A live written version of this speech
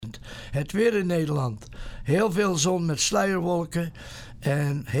Het weer in Nederland. Heel veel zon met sluierwolken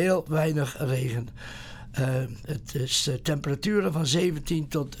en heel weinig regen. Het is temperaturen van 17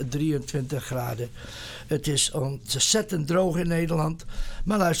 tot 23 graden. Het is ontzettend droog in Nederland.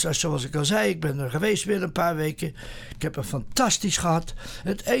 Maar luister, zoals ik al zei, ik ben er geweest weer een paar weken. Ik heb het fantastisch gehad.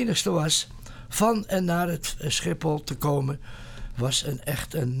 Het enigste was, van en naar het Schiphol te komen, was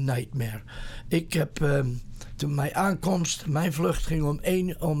echt een nightmare. Ik heb toen mijn aankomst, mijn vlucht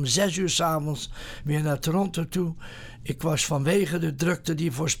ging om 6 uur 's avonds weer naar Toronto toe. Ik was vanwege de drukte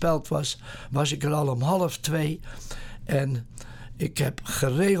die voorspeld was ik er al om 1:30. En ik heb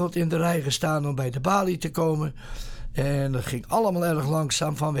geregeld in de rij gestaan om bij de balie te komen. En dat ging allemaal erg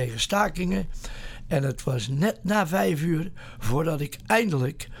langzaam vanwege stakingen. En het was net na 5 uur voordat ik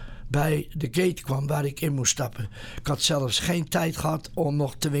eindelijk bij de gate kwam waar ik in moest stappen. Ik had zelfs geen tijd gehad om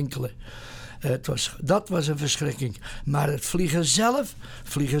nog te winkelen. Dat was een verschrikking. Maar het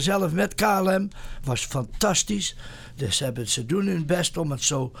vliegen zelf met KLM was fantastisch. Dus ze doen hun best om het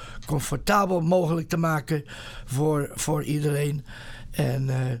zo comfortabel mogelijk te maken voor iedereen. En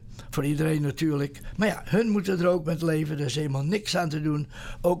voor iedereen natuurlijk. Maar ja, hun moeten er ook met leven. Er is helemaal niks aan te doen.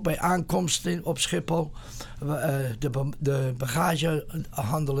 Ook bij aankomst op Schiphol. De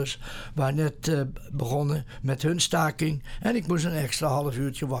bagagehandelaars waren net begonnen met hun staking. En ik moest een extra half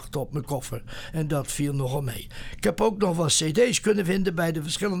uurtje wachten op mijn koffer. En dat viel nogal mee. Ik heb ook nog wel cd's kunnen vinden bij de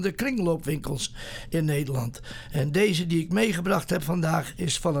verschillende kringloopwinkels in Nederland. En deze die ik meegebracht heb vandaag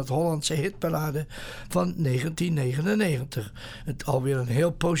is van het Hollandse hitparade van 1999. Het alweer een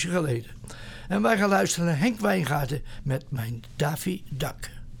heel poosje geleden. En wij gaan luisteren naar Henk Wijngaarden met Mijn Daffy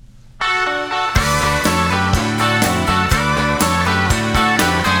Duck.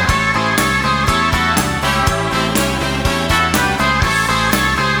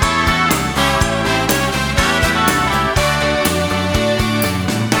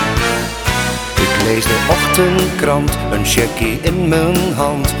 Ik lees de ochtendkrant, een checkie in mijn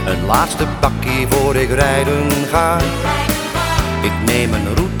hand, een laatste bakkie voor ik rijden ga. Ik neem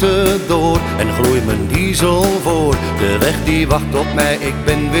een route door en gloei mijn diesel voor. De weg die wacht op mij, ik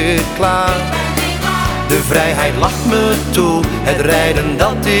ben weer klaar. De vrijheid lacht me toe, het rijden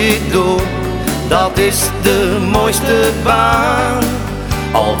dat ik doe, dat is de mooiste baan.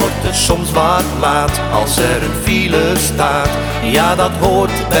 Al wordt het soms wat laat, als er een file staat, ja dat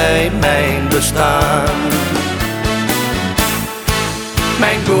hoort bij mijn bestaan.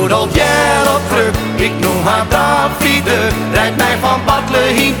 Mijn good old yellow truck, ik noem haar Daffy Duck, rijdt mij van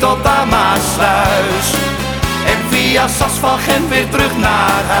Bad-Lehiem tot aan Maasluis. En via Sas van Gent weer terug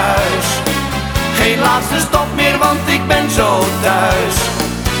naar huis. Geen laatste stop meer, want ik ben zo thuis.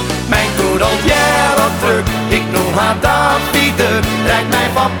 Mijn good old yellow truck, ik noem haar Daffy Duck, rijdt mij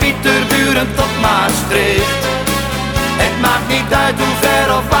van Pieterburen tot Maastricht. Het maakt niet uit hoe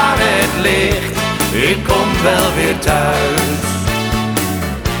ver of waar het ligt, ik kom wel weer thuis.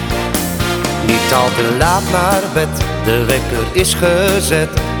 Niet al te laat naar bed, de wekker is gezet,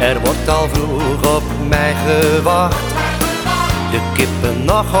 er wordt al vroeg op mij gewacht. De kippen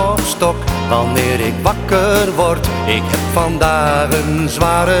nog op stok, wanneer ik wakker word, ik heb vandaag een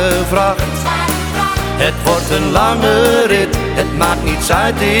zware vracht. Het wordt een lange rit, het maakt niets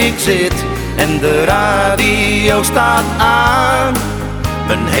uit, ik zit en de radio staat aan.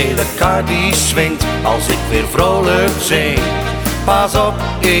 Mijn hele kar die swingt als ik weer vrolijk zing. Pas op,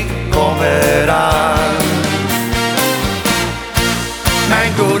 ik kom eraan.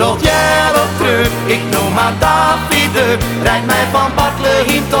 Mijn good old yellow truck, ik noem haar Daffy Duck, rijdt mij van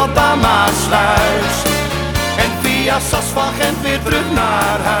Bad-Lehiem tot aan Maasluis. En via Sas van Gent weer terug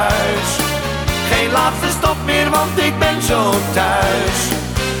naar huis. Geen laatste stop meer, want ik ben zo thuis.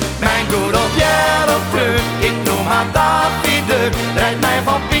 Mijn good old yellow truck, ik noem haar Daffy Duck, rijdt mij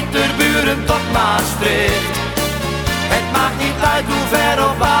van Pieterburen tot Maastricht. Het maakt niet uit hoe ver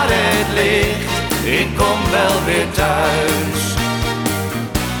of waar het ligt, ik kom wel weer thuis.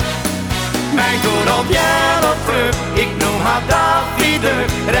 Mijn good old yellow truck, ik noem haar Daffy Duck,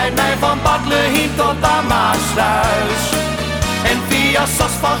 rijdt mij van Bad-Lehiem tot aan Maasluis. En via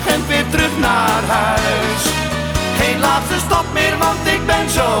Sas van Gent weer terug naar huis. Geen laatste stop meer, want ik ben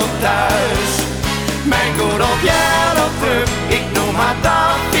zo thuis. Mijn good old yellow truck, ik noem haar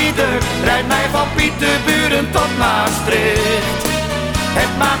Daffy Duck, rijdt mij van Pieterburen tot Maastricht.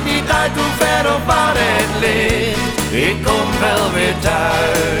 Het maakt niet uit hoe ver of waar het ligt, ik kom wel weer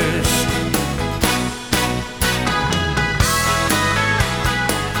thuis.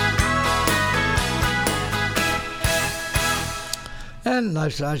 En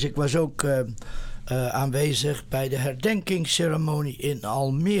luisteraars, ik was ook aanwezig bij de herdenkingsceremonie in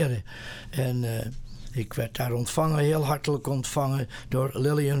Almere. En Ik werd daar ontvangen, heel hartelijk ontvangen door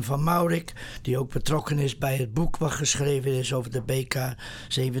Lilian van Maurik, die ook betrokken is bij het boek wat geschreven is over de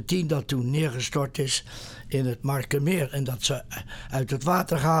BK-17, dat toen neergestort is in het Markermeer. En dat ze uit het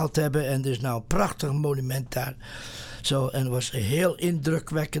water gehaald hebben. En er is nou een prachtig monument daar. Zo, en het was een heel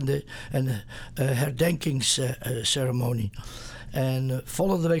indrukwekkende herdenkingsceremonie. En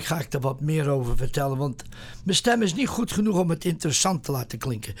volgende week ga ik er wat meer over vertellen, want mijn stem is niet goed genoeg om het interessant te laten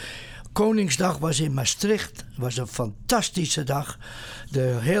klinken. Koningsdag was in Maastricht, was een fantastische dag.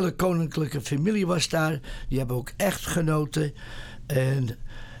 De hele koninklijke familie was daar, die hebben ook echt genoten. En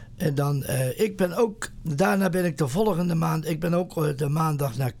dan, daarna ben ik de volgende maand, ik ben ook de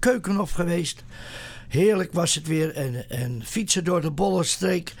maandag naar Keukenhof geweest. Heerlijk was het weer en fietsen door de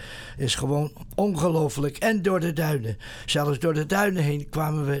Bollenstreek is gewoon ongelooflijk. En door de duinen. Zelfs door de duinen heen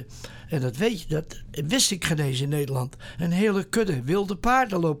kwamen we, en dat wist ik geen eens in Nederland, een hele kudde wilde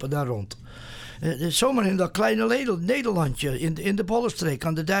paarden lopen daar rond. Zomaar in dat kleine Nederlandje, in de Bollenstreek,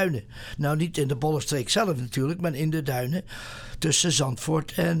 aan de duinen. Nou, niet in de Bollenstreek zelf natuurlijk, maar in de duinen tussen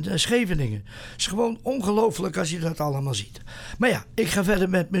Zandvoort en Scheveningen. Het is gewoon ongelooflijk als je dat allemaal ziet. Maar ja, ik ga verder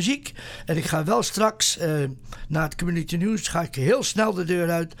met muziek. En ik ga wel straks, na het Community News, ga ik heel snel de deur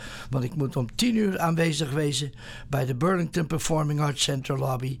uit. Want ik moet om 10:00 aanwezig wezen bij de Burlington Performing Arts Center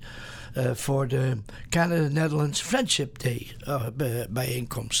lobby. Voor de Canada-Netherlands Friendship Day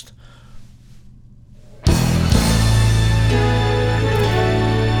bijeenkomst.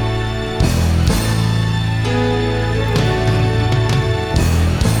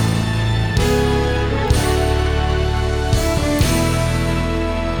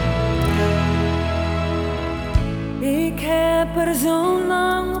 Ik heb er zo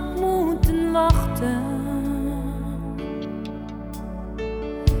lang op moeten wachten.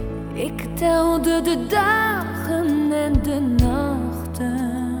 Ik telde de dagen en de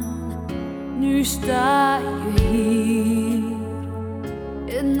nachten. Nu sta je hier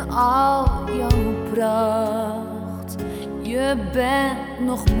in al jouw pracht. Je bent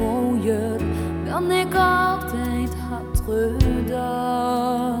nog mooier dan ik altijd had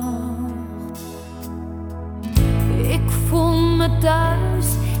gedacht. Ik voel me thuis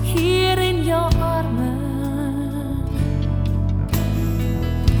hier in jouw armen.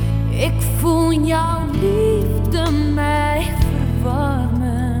 Ik voel jouw liefde mij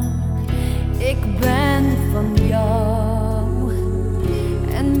verwarmen. Ik ben van jou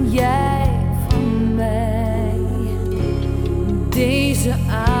en jij van mij. Deze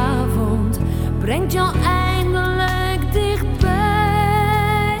avond brengt jou eindelijk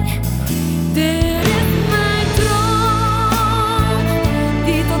dichtbij. Dit is mijn droom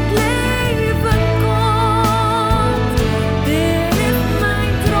die tot leven komt. Dit is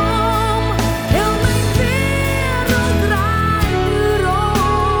mijn droom, heel mijn wereld draait nu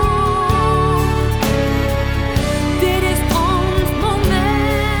rond. Dit is ons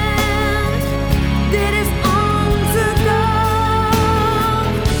moment, dit is onze dag.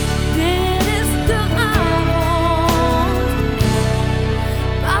 Dit is de avond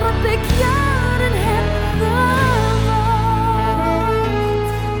waarop ik jaren heb gewacht.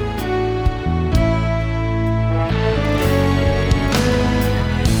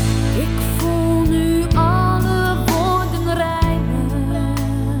 Ik voel nu alle woorden rijmen.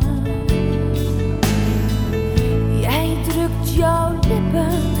 Jij drukt jouw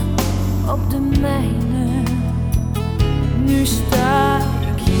lippen op de mijne. Nu sta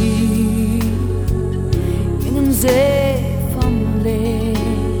ik hier in een zee van licht.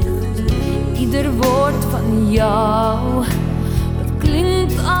 Ieder woord van jou, dat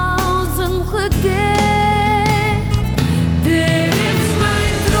klinkt als een gedicht. Dit is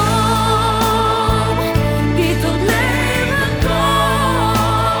mijn droom die tot leven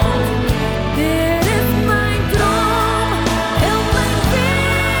komt. Dit is mijn droom, heel mijn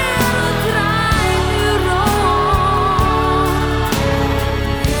wereld draait nu rond.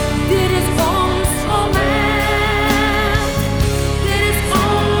 Dit is ons moment, dit is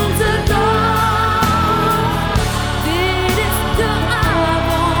onze dag. Dit is de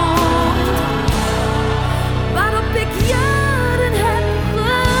avond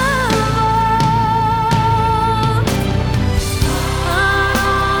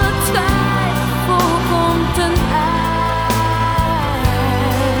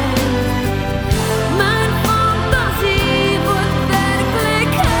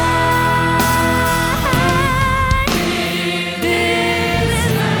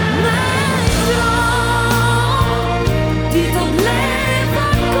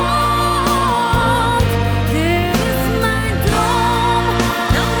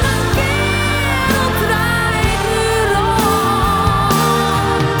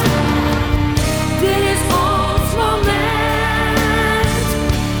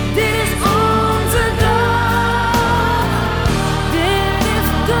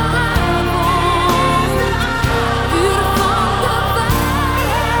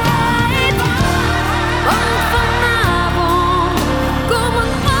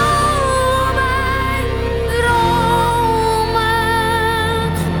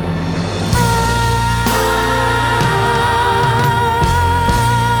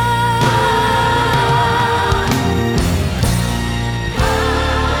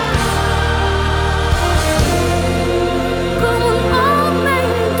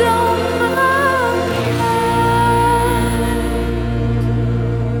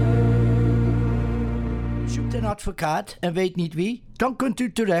advocaat en weet niet wie? Dan kunt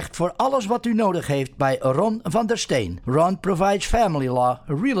u terecht voor alles wat u nodig heeft bij Ron van der Steen. Ron provides family law,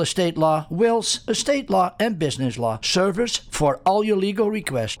 real estate law, wills, estate law and business law. Service for all your legal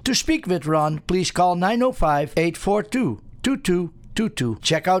requests. To speak with Ron, please call 905-842-2222.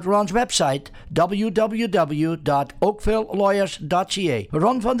 Check out Ron's website www.oakvillelawyers.ca.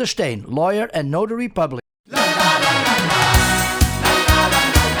 Ron van der Steen, lawyer and notary public.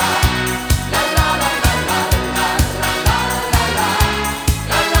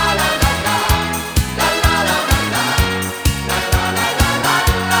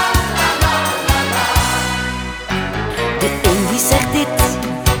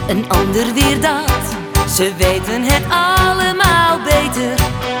 Een ander weer dat, ze weten het allemaal beter.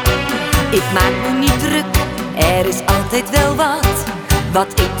 Ik maak me niet druk, er is altijd wel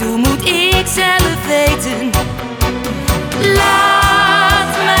wat ik doe moet ik zelf weten.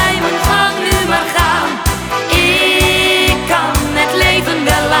 Laat mij mijn gang nu maar gaan, ik kan het leven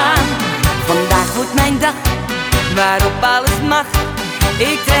wel aan. Vandaag wordt mijn dag, waarop alles mag,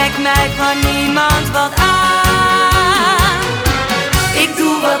 ik trek mij van niemand wat aan. Ik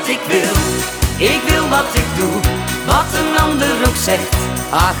doe wat ik wil wat ik doe, wat een ander ook zegt,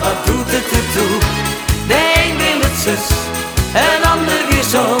 ach wat doet het ertoe. De een wil het zus, een ander weer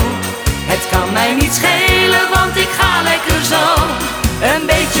zo, het kan mij niet schelen want ik ga lekker zo. Een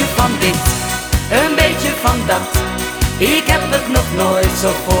beetje van dit, een beetje van dat, ik heb het nog nooit zo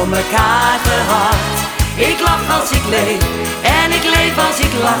voor mekaar gehad. Ik lach als ik leef en ik leef als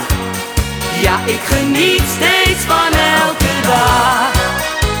ik lach, ja ik geniet steeds van elke dag.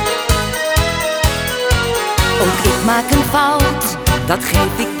 Ook ik maak een fout, dat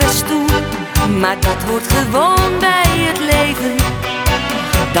geef ik best toe, maar dat hoort gewoon bij het leven.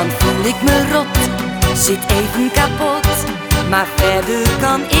 Dan voel ik me rot, zit even kapot, maar verder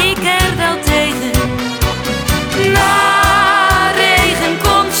kan ik er wel tegen. Na regen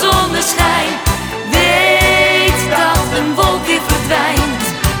komt zonneschijn, weet dat een wolk weer verdwijnt.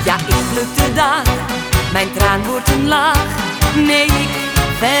 Ja, ik pluk de dag, mijn traan wordt een lach, nee ik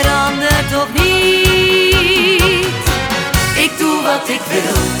verander toch niet. Ik doe wat ik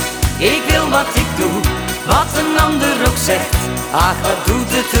wil wat ik doe, wat een ander ook zegt, ach wat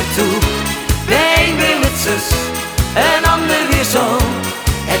doet het ertoe. De een wil het zus, een ander weer zo,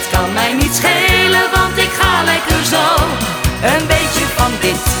 het kan mij niet schelen want ik ga lekker zo. Een beetje van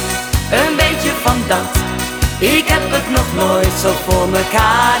dit, een beetje van dat, ik heb het nog nooit zo voor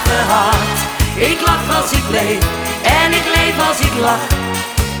mekaar gehad. Ik lach als ik leef en ik leef als ik lach,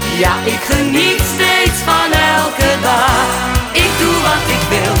 ja ik geniet steeds van elke dag. Ik doe wat ik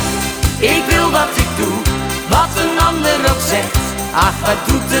wil wat ik doe, wat een ander ook zegt, ach wat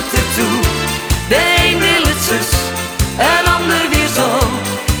doet het ertoe. De een wil het zus, een ander weer zo,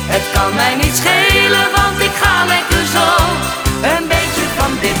 het kan mij niet schelen want ik ga lekker zo. Een beetje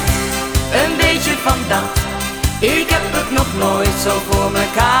van dit, een beetje van dat, ik heb het nog nooit zo voor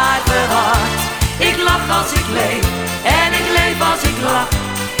mekaar gehad. Ik lach als ik leef en ik leef als ik lach,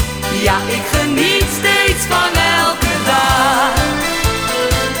 ja ik geniet steeds van elke dag.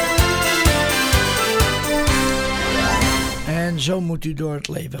 En zo moet u door het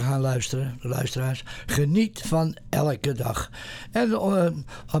leven gaan luisteren, luisteraars. Geniet van elke dag. En op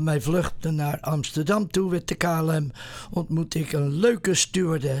mijn vlucht naar Amsterdam toe met de KLM ontmoette ik een leuke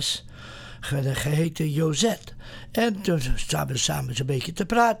stewardess, geheten Josette. En toen zaten we samen een beetje te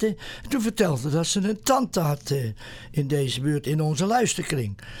praten. Toen vertelde dat ze een tante had in deze buurt, in onze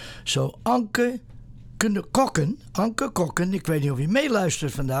luisterkring. Zo Anke Kokken, ik weet niet of je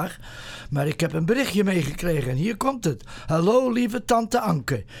meeluistert vandaag, maar ik heb een berichtje meegekregen en hier komt het. Hallo lieve tante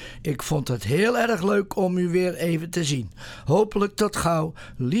Anke, ik vond het heel erg leuk om u weer even te zien. Hopelijk tot gauw,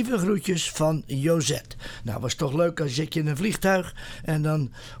 lieve groetjes van Josette. Nou, was toch leuk als zit je in een vliegtuig en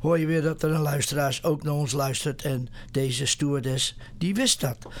dan hoor je weer dat er een luisteraars ook naar ons luistert en deze stewardess, die wist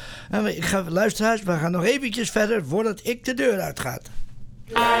dat. En ik ga luisteraars, we gaan nog eventjes verder voordat ik de deur uitga.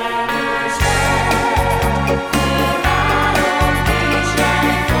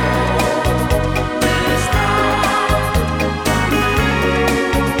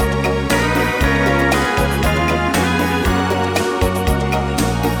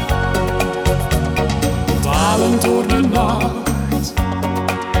 Dwalend door de nacht,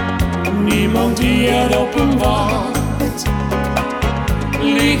 niemand die erop hem wacht,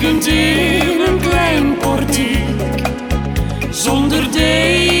 liggend in een klein portiek, zonder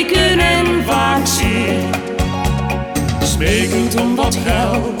deken en vaak zeer, smekend om wat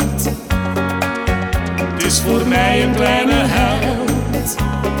geld. Het is voor mij een kleine held.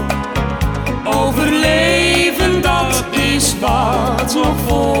 Overleven, dat is wat nog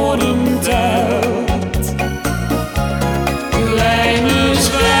voor hem telt.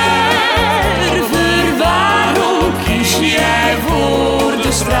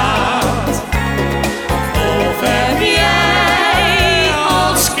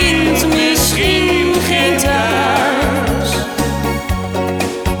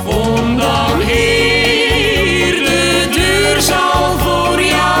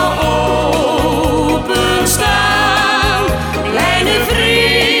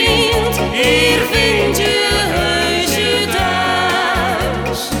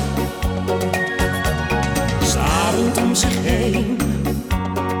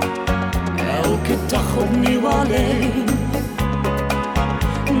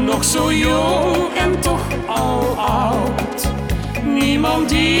 zo jong en toch al oud. Niemand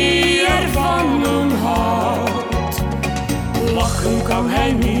die er van hem houdt. Lachen kan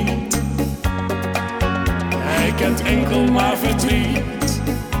hij niet. Hij kent enkel maar verdriet.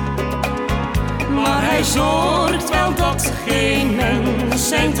 Maar hij zorgt wel dat geen mens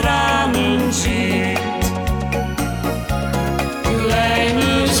zijn tranen ziet.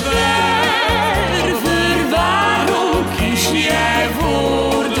 Kleine zwerver, waarom kies jij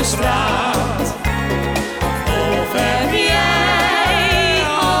voor de straat? Of heb jij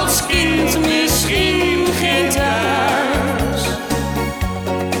als kind misschien geen thuis?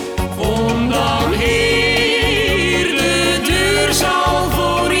 Kom dan hier, de deur zal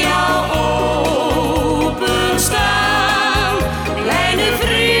voor jou openstaan. Kleine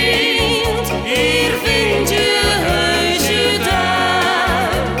vriend, hier vind je heus je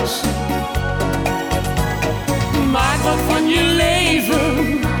thuis. Maak wat van je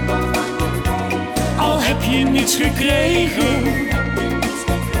leven, al heb je niets gekregen.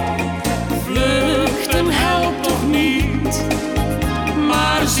 Vluchten helpt toch niet,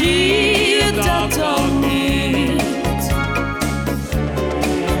 maar zie je dat dan niet?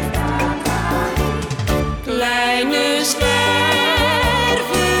 Kleine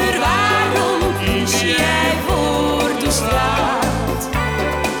zwerver, waarom kies jij voor de straat?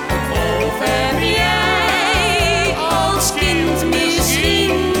 Of heb jij als kind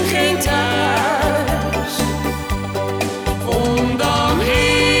misschien geen thuis? Kom dan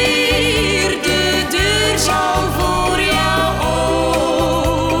hier, de deur zal voor jou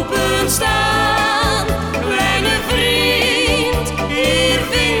openstaan. Kleine vriend, hier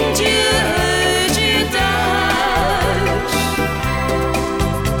vind je heus je thuis.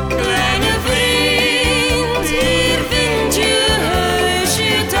 Kleine vriend, hier vind je heus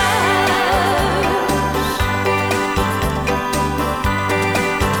je thuis.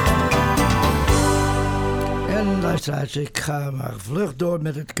 En luisteraars, ik ga maar vlug door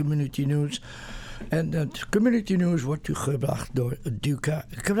met het community news. En het community news wordt u gebracht door Duca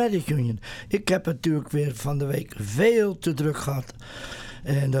Credit Union. Ik heb natuurlijk weer van de week veel te druk gehad.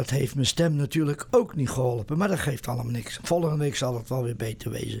 En dat heeft mijn stem natuurlijk ook niet geholpen. Maar dat geeft allemaal niks. Volgende week zal het wel weer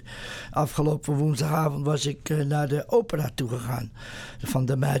beter wezen. Afgelopen woensdagavond was ik naar de opera toegegaan. Van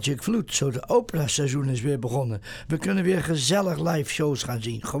de Magic Flute. Zo, de operaseizoen is weer begonnen. We kunnen weer gezellig live shows gaan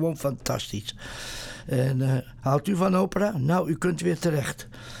zien. Gewoon fantastisch. En houdt u van opera? Nou, u kunt weer terecht.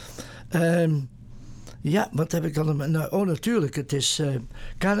 Ja, wat heb ik dan? Nou, natuurlijk, het is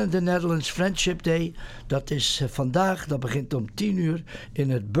Canada-Netherlands Friendship Day. Dat is vandaag, dat begint om 10 uur in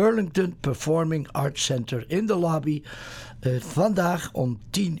het Burlington Performing Arts Center in de lobby. Vandaag om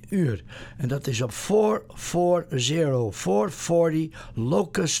 10 uur. En dat is op 440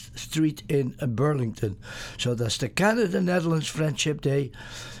 Locust Street in Burlington. Zo, dat is de Canada-Netherlands Friendship Day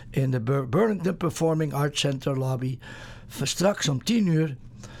in de Burlington Performing Arts Center lobby. Straks om 10 uur.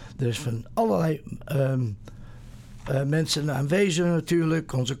 Er is van allerlei mensen aanwezig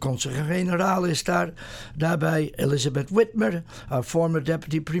natuurlijk. Onze consul-generaal is daarbij. Elizabeth Whitmer, our former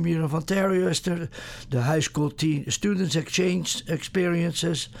Deputy Premier of Ontario, is er. De High School Students Exchange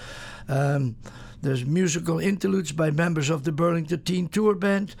Experiences. There's musical interludes by members of the Burlington Teen Tour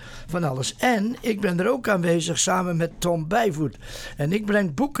Band. Van alles. En ik ben er ook aanwezig samen met Tom Bijvoet. En ik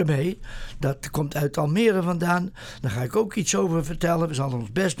breng boeken mee. Dat komt uit Almere vandaan. Daar ga ik ook iets over vertellen. We zullen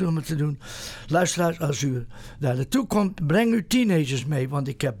ons best doen om het te doen. Luisteraars, als u daar naartoe komt, breng uw teenagers mee. Want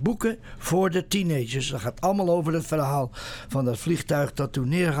ik heb boeken voor de teenagers. Dat gaat allemaal over het verhaal van dat vliegtuig dat toen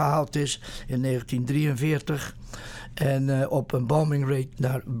neergehaald is in 1943. En op een bombing raid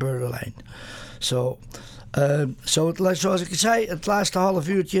naar Berlijn. Zoals ik zei, het laatste half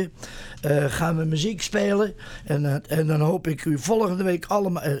uurtje gaan we muziek spelen. En dan hoop ik u volgende week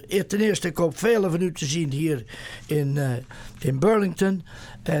allemaal... ten eerste, ik hoop vele van u te zien hier in Burlington.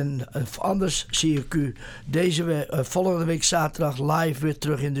 En anders zie ik u volgende week zaterdag live weer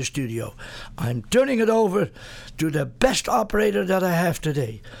terug in de studio. I'm turning it over to the best operator that I have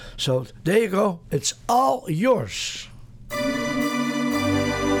today. So, there you go. It's all yours.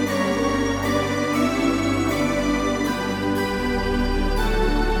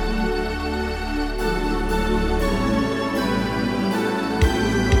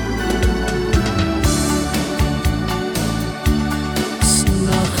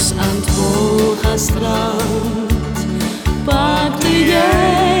 Strand, pakte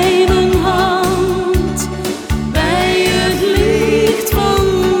jij mijn hand bij het licht van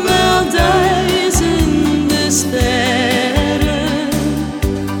wel duizenden sterren.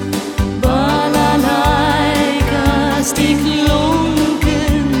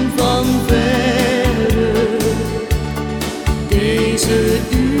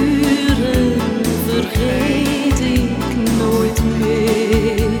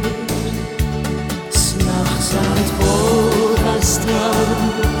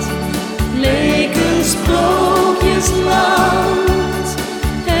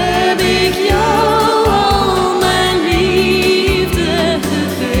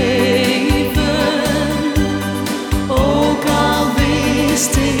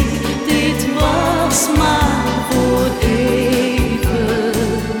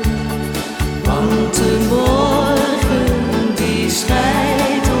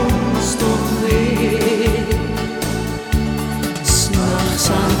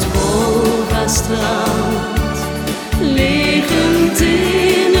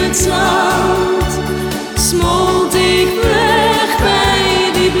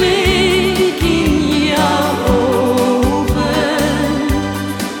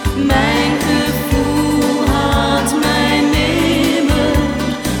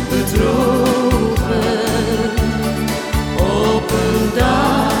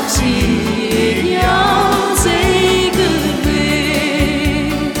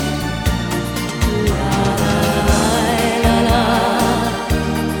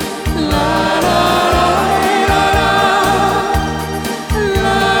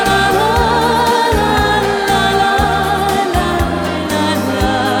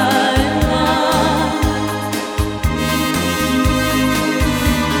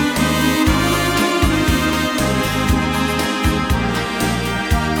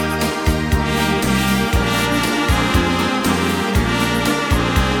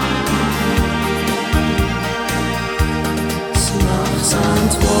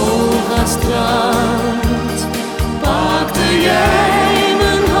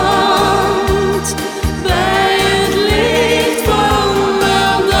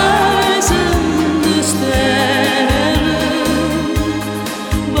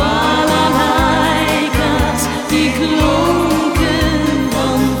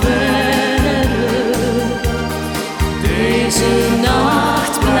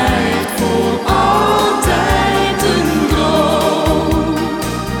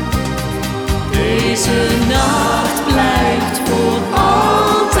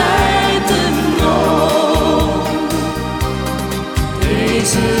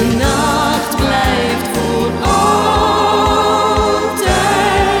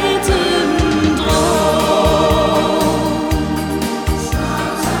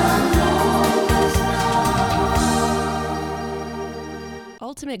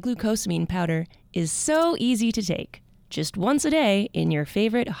 Ultimate Glucosamine Powder is so easy to take. Just once a day in your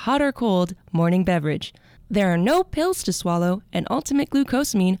favorite hot or cold morning beverage. There are no pills to swallow, and Ultimate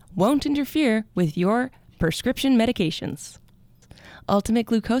Glucosamine won't interfere with your prescription medications. Ultimate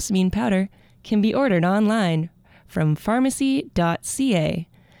Glucosamine Powder can be ordered online from pharmacy.ca.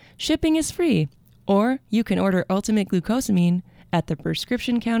 Shipping is free, or you can order Ultimate Glucosamine at the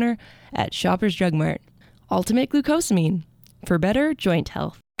prescription counter at Shoppers Drug Mart. Ultimate Glucosamine, for better joint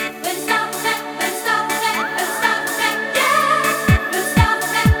health.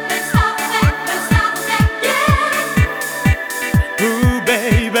 Ooh,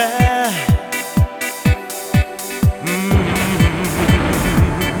 baby.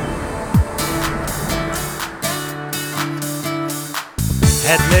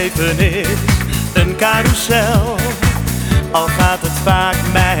 Het leven is een carousel, al gaat het vaak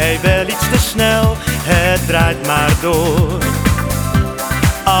mij wel iets te snel. Het draait maar door,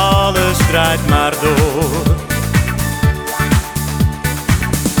 alles draait maar door.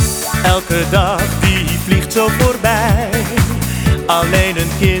 Elke dag die vliegt zo voorbij, alleen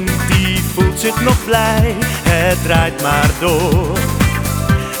een kind die voelt zich nog blij. Het draait maar door,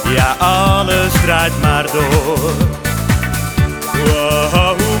 ja alles draait maar door.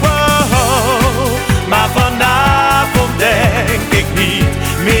 Wow, wow, maar vanavond denk ik niet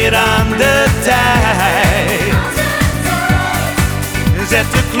meer aan de tijd.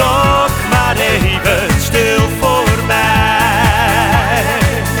 Zet de klok maar even stil voor mij.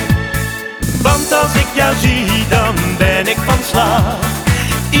 Want als ik jou zie, dan ben ik van slag.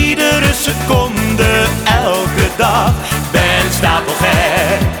 Iedere seconde, elke dag. Ben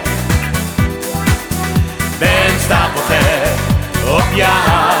stapelgek, ben stapelgek op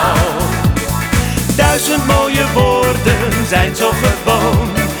jou. 1000 mooie woorden zijn zo gewoon,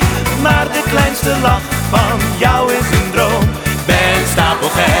 maar de kleinste lach van jou is een droom. Ben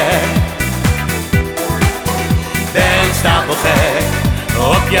stapelgek, ben stapelgek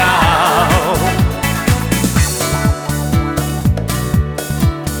op jou.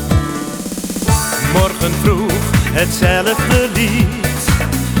 Morgen vroeg hetzelfde lied.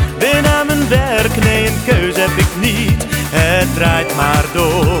 Ben aan mijn werk, nee een keuze heb ik niet. Het draait maar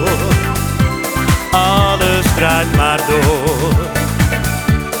door, alles draait maar door.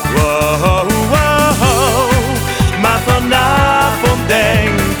 Wow, wow, maar vanavond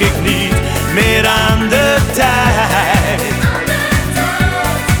denk ik niet meer aan de tijd.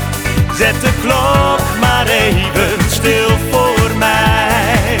 Zet de klok maar even stil voor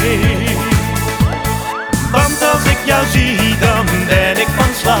mij. Want als ik jou zie, dan ben ik van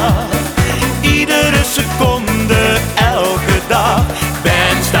slag. Iedere seconde, elke dag.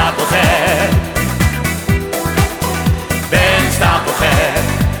 Ben stapelgek, ben stapelgek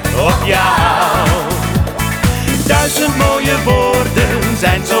op jou. 1000 mooie woorden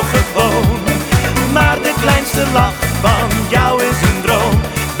zijn zo gewoon, maar de kleinste lach van jou is een droom.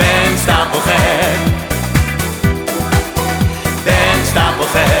 Ben stapelgek, ben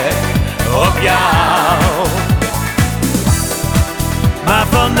stapelgek op jou. Maar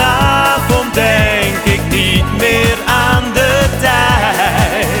vanavond denk ik niet meer aan de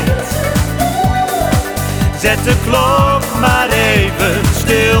tijd. Zet de klok maar even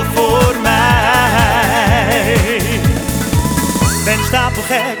stil voor mij. Ben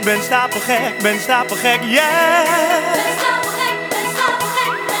stapelgek, ben stapelgek, ben stapelgek, yeah.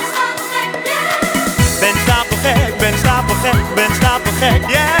 Ben stapelgek, ben stapelgek, ben stapelgek,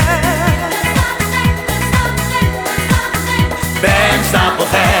 yeah. Ben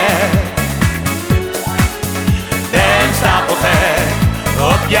stapelgek, ben stapelgek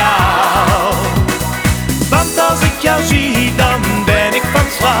op jou. Want als ik jou zie, dan ben ik van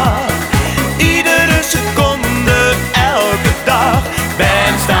slag. Iedere seconde, elke dag.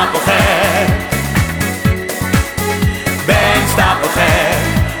 Ben stapelgek, ben stapelgek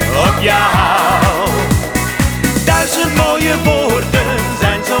op jou. 1000 mooie woorden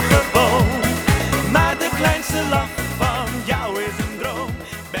zijn zo gewoon, maar de kleinste lach van jou is een droom.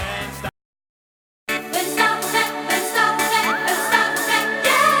 Ben stapelgek, ben stapelgek, ben stapelgek, ben stapelgek,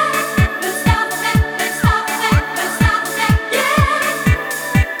 yeah. Ben stapelgek, ben stapelgek, ben stapelgek, yeah.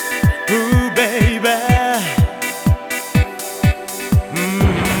 Ooh baby.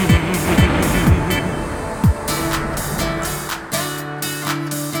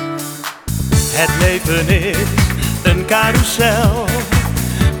 Het leven is een carousel,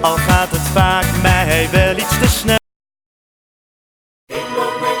 al gaat het vaak mij wel iets te snel. Ik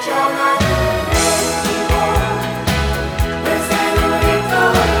loop met jou naar de festival. We zijn er niet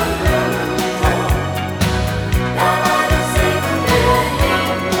overal. Daar waar de zevende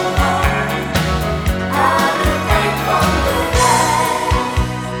hemel hangt, aan het eind van de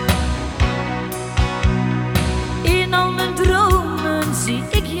weg.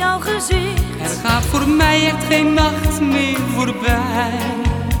 geen nacht meer voorbij.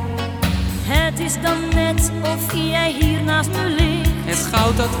 Het is dan net of jij hier naast me ligt. Het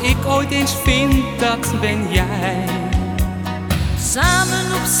goud dat ik ooit eens vind, dat ben jij. Samen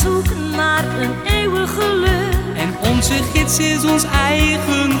op zoek naar een eeuwig geluk. En onze gids is ons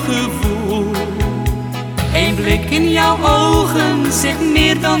eigen gevoel. Eén blik in jouw ogen zegt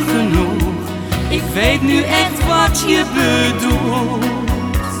meer dan genoeg. Ik weet nu echt wat je bedoelt.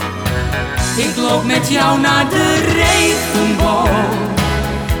 Ik loop met jou naar de regenboog.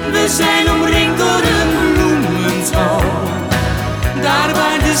 We zijn omringd door een bloementoon. Daar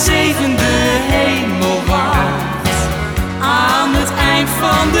waar de zevende hemel wacht. Aan het eind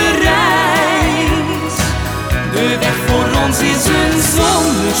van de reis. De weg voor ons is een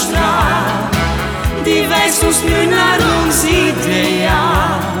zonnestraal. Die wijst ons nu naar ons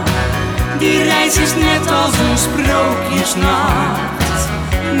ideaal. Die reis is net als een sprookjesnacht.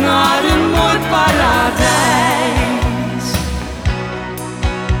 Naar een mooi paradijs.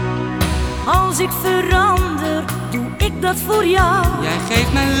 Als ik verander, doe ik dat voor jou. Jij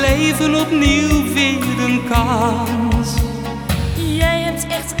geeft mijn leven opnieuw weer een kans. Jij hebt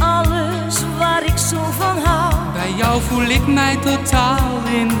echt alles waar ik zo van hou. Bij jou voel ik mij totaal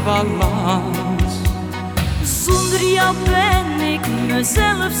in balans. Zonder jou ben ik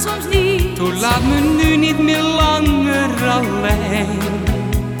mezelf soms niet. Toen laat me nu niet meer langer alleen.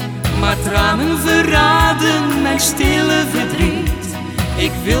 Maar tranen verraden mijn stille verdriet.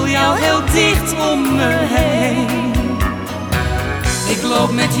 Ik wil jou heel dicht om me heen. Ik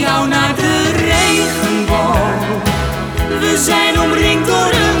loop met jou naar de regenboog. We zijn omringd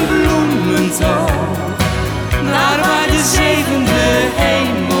door een bloementoon. Daar waar de zevende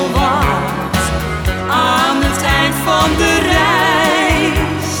hemel wacht. Aan het eind van de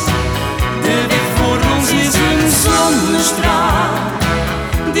reis. De weg voor ons is een zonnestraal.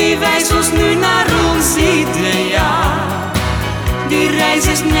 Die wijst ons nu naar ons ideaal. Die reis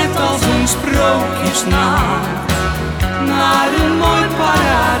is net als een sprookjesnacht. Naar een mooi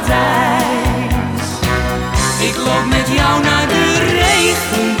paradijs. Ik loop met jou naar de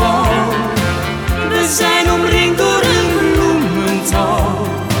regenboog. We zijn omringd door een bloementoon.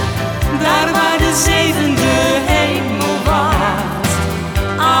 Daar waar de zevende hemel wacht.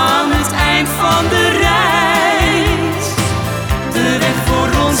 Aan het eind van de reis. De weg voor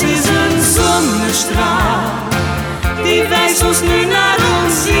ons is een zonnestraal. Die wijst ons nu naar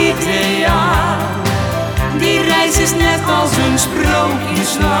ons ideaal. Die reis is net als een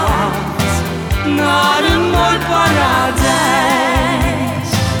sprookjesnacht. Naar een mooi paradijs.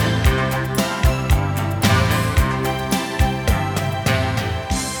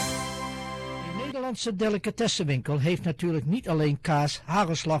 De Nederlandse delicatessenwinkel heeft natuurlijk niet alleen kaas,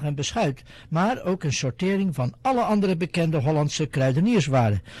 hagelslag en beschuit, maar ook een sortering van alle andere bekende Hollandse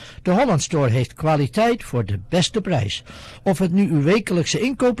kruidenierswaren. De Holland Store heeft kwaliteit voor de beste prijs. Of het nu uw wekelijkse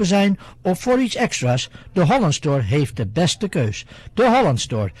inkopen zijn of voor iets extra's, de Holland Store heeft de beste keus. De Holland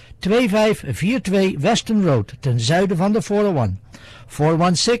Store, 2542 Weston Road, ten zuiden van de 401. 416-247-8659.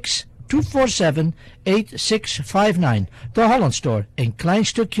 De Holland Store, een klein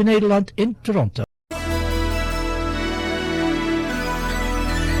stukje Nederland in Toronto.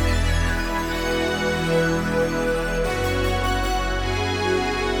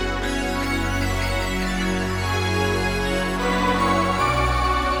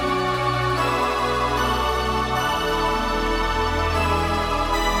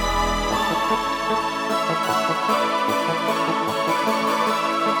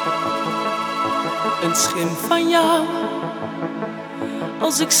 Een schim van jou,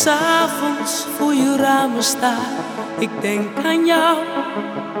 als ik 's avonds voor je ramen sta. Ik denk aan jou,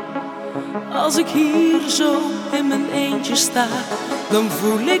 als ik hier zo in mijn eentje sta. Dan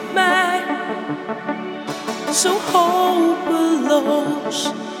voel ik mij zo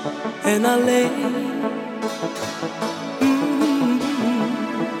hopeloos en alleen.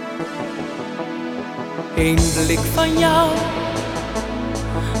 Eén blik van jou,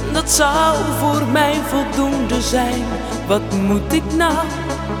 dat zou voor mij voldoende zijn. Wat moet ik nou?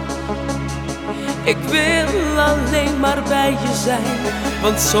 Ik wil alleen maar bij je zijn.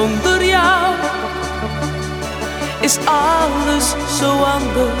 Want zonder jou is alles zo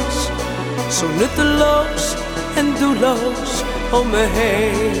anders. Zo nutteloos en doelloos om me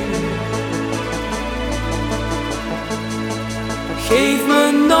heen. Geef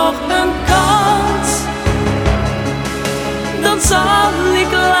me nog een kans, dan zal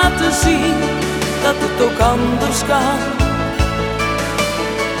ik laten zien dat het ook anders kan.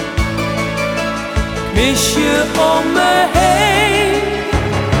 Ik mis je om me heen.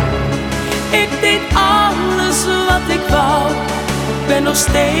 Ik deed alles wat ik wou. Ik ben nog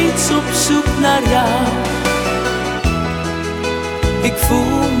steeds op zoek naar jou. Ik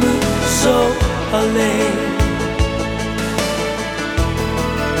voel me zo alleen.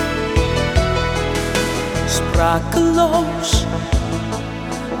 Sprakeloos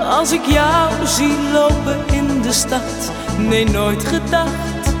als ik jou zie lopen in de stad. Nee, nooit gedacht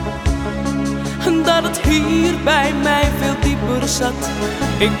dat het hier bij mij veel dieper zat.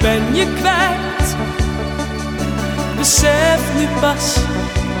 Ik ben je kwijt, besef nu pas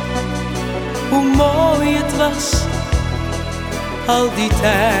hoe mooi het was al die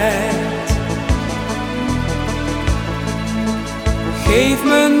tijd. Geef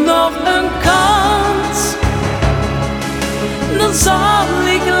me nog een kans, dan zal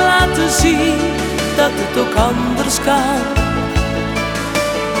ik laten zien dat het ook anders kan.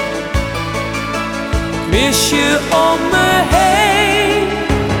 Mis je om me heen,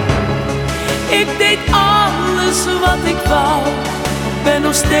 ik deed alles wat ik wou, ben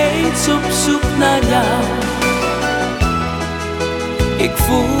nog steeds op zoek naar jou. Ik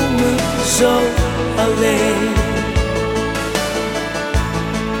voel me zo alleen.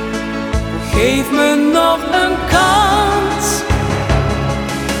 Geef me nog een kans,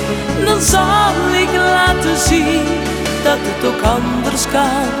 dan zal ik laten zien dat het ook anders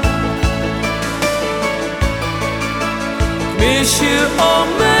kan. Mis je om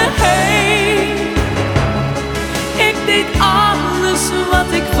me heen, ik deed alles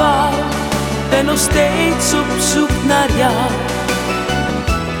wat ik wou, ben nog steeds op zoek naar jou.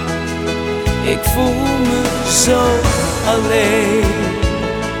 Ik voel me zo alleen.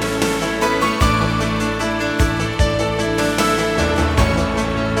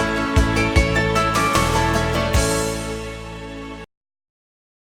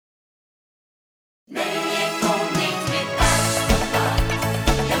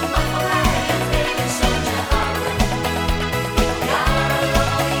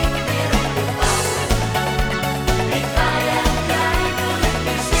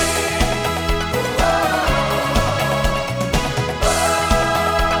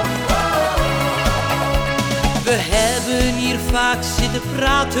 We hebben hier vaak zitten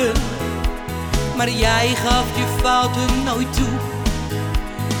praten, maar jij gaf je fouten nooit toe.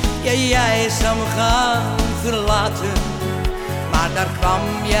 Ja, jij zou me gaan verlaten, maar daar kwam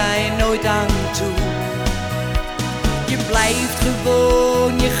jij nooit aan toe. Je blijft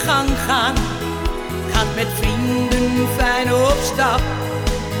gewoon je gang gaan, gaat met vrienden fijn op stap.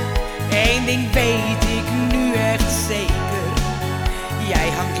 Eén ding weet ik nu echt zeker, jij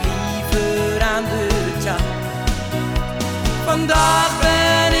hangt liever aan de touw. Vandaag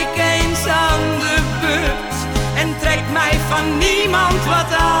ben ik eens aan de beurt en trekt mij van niemand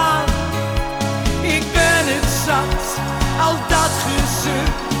wat aan. Ik ben het zat, al dat gezeur.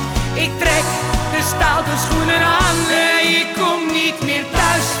 Ik trek de stoute schoenen aan. Nee, ik kom niet meer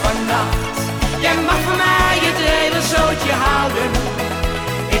thuis vannacht. Jij mag van mij het hele zootje houden.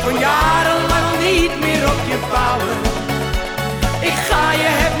 Ik kon jarenlang al niet meer op je bouwen. Ik ga,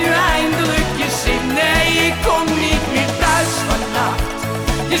 je hebt nu eindelijk je zin. Nee, ik kom niet meer thuis vannacht.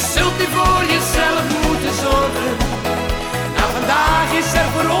 Je zult nu voor jezelf moeten zorgen. Nou, vandaag is er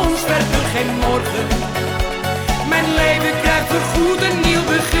voor ons verder geen morgen. Mijn leven krijgt voorgoed een nieuw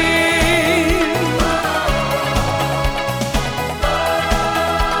begin.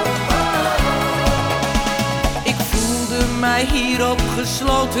 Ik voelde mij hier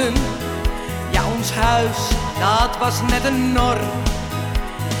opgesloten. Ja, ons huis, dat was net een norm.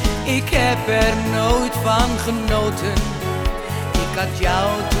 Ik heb er nooit van genoten. Ik had jou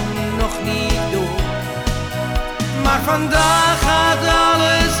toen nog niet door. Maar vandaag gaat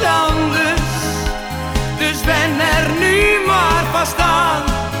alles anders. Dus ben er nu maar vast aan.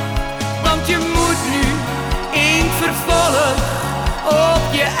 Want je moet nu in vervolg op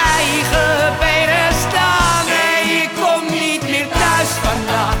je eigen benen staan. Nee, ik kom niet meer thuis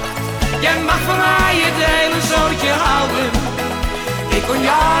vannacht. Jij mag van mij het hele zootje houden. Ik kon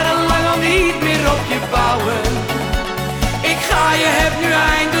jarenlang al niet meer op je bouwen. Ik ga, je hebt nu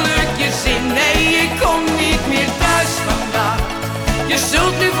eindelijk je zin. Nee, ik kom niet meer thuis vandaag. Je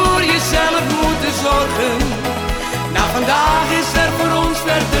zult nu voor jezelf moeten zorgen. Nou, vandaag is er voor ons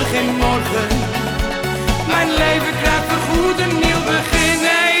verder geen morgen. Mijn leven krijgt voorgoed een nieuw begin.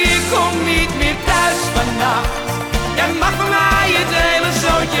 Nee, ik kom niet meer thuis vannacht. Jij mag van mij het hele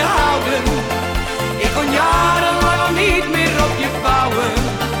zootje houden. Ik kon jarenlang al niet meer op je bouwen.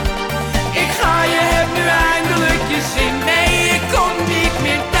 Ik ga, je hebt nu eindelijk je zin. Nee, ik kom niet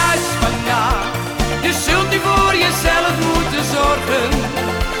meer thuis vandaag. Je zult nu voor jezelf moeten zorgen.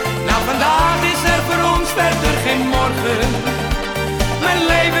 Nou, vandaag is er voor ons verder geen morgen. Mijn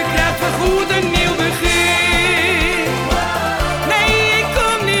leven krijgt voorgoed een nieuw begin. Nee, ik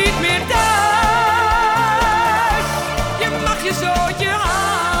kom niet meer thuis. Je mag je zootje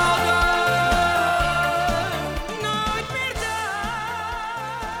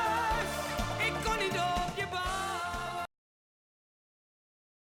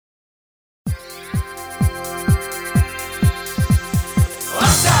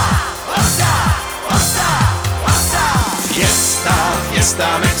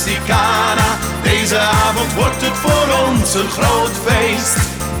Mexicana. Deze avond wordt het voor ons een groot feest.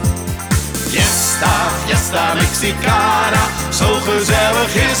 Fiesta, fiesta Mexicana. Zo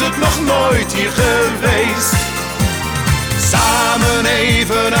gezellig is het nog nooit hier geweest. Samen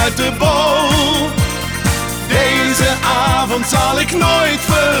even uit de bol. Deze avond zal ik nooit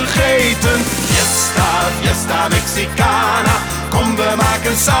vergeten. Fiesta, fiesta Mexicana. Kom, we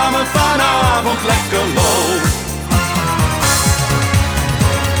maken samen vanavond lekker lol.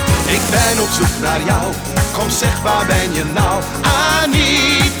 Ik ben op zoek naar jou. Kom, zeg, waar ben je nou?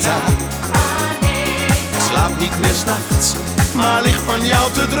 Anita. Ik slaap niet meer 's nachts, maar lig van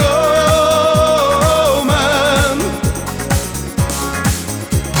jou te dromen.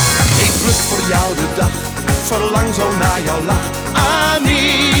 Ik pluk voor jou de dag, verlang zo naar jouw lach.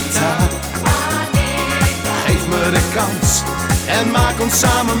 Anita, geef me de kans en maak ons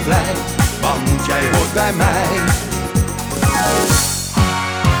samen blij, want jij hoort bij mij.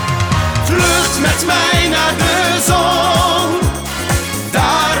 Vlucht met mij naar de zon,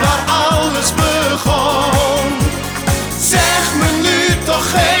 daar waar alles begon. Zeg me nu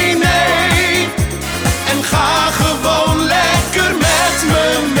toch geen nee en ga gewoon lekker met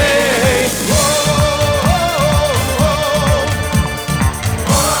me mee.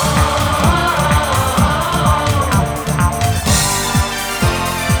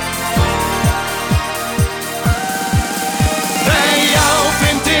 Bij jou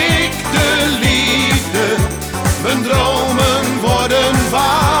vind ik de liefde, mijn dromen worden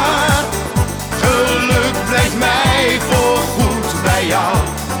waar. Geluk brengt mij voorgoed bij jou,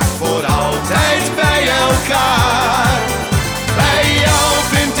 voor altijd bij elkaar. Bij jou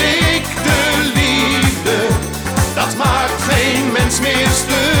vind ik de liefde, dat maakt geen mens meer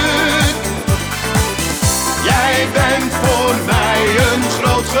stuk. Jij bent voor mij een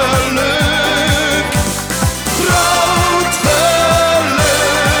groot geluk, groot geluk.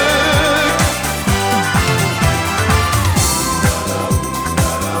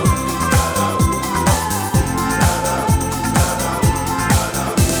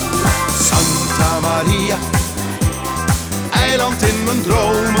 Santa Maria, eiland in mijn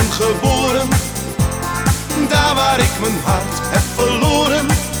dromen geboren. Daar waar ik mijn hart heb verloren,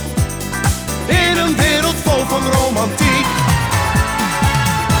 in een wereld vol van romantiek.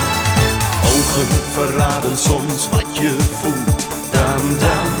 Ogen verraden soms wat je voelt. Down,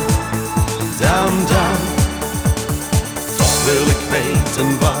 down, down, down. Toch wil ik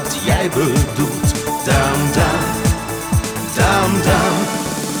weten wat jij bedoelt. Down, down, down, down.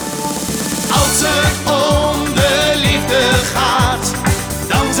 Als het om de liefde gaat,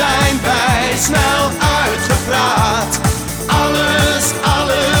 dan zijn wij snel